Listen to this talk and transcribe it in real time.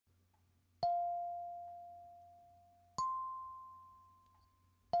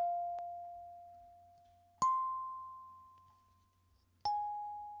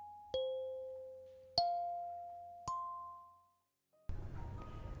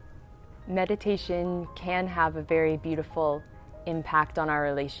Meditation can have a very beautiful impact on our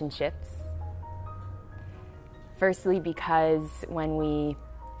relationships. Firstly, because when we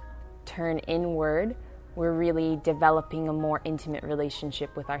turn inward, we're really developing a more intimate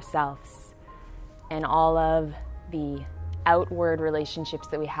relationship with ourselves. And all of the outward relationships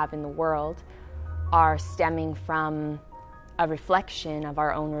that we have in the world are stemming from a reflection of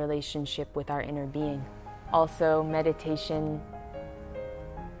our own relationship with our inner being. Also, meditation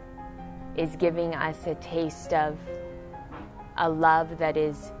is giving us a taste of a love that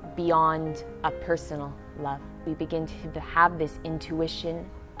is beyond a personal love. We begin to have this intuition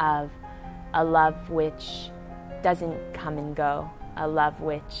of a love which doesn't come and go, a love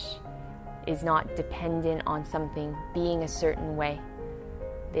which is not dependent on something being a certain way.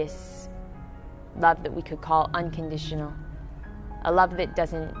 This love that we could call unconditional, a love that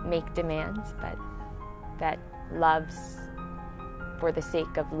doesn't make demands, but that loves for the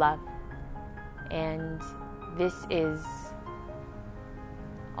sake of love. And this is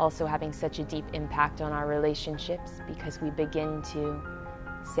also having such a deep impact on our relationships because we begin to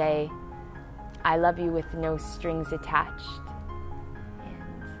say, I love you with no strings attached. And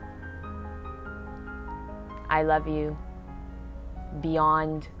I love you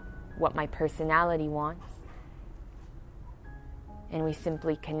beyond what my personality wants. And we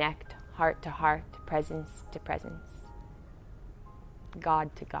simply connect heart to heart, presence to presence,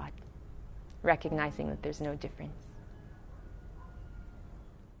 God to God, recognizing that there's no difference.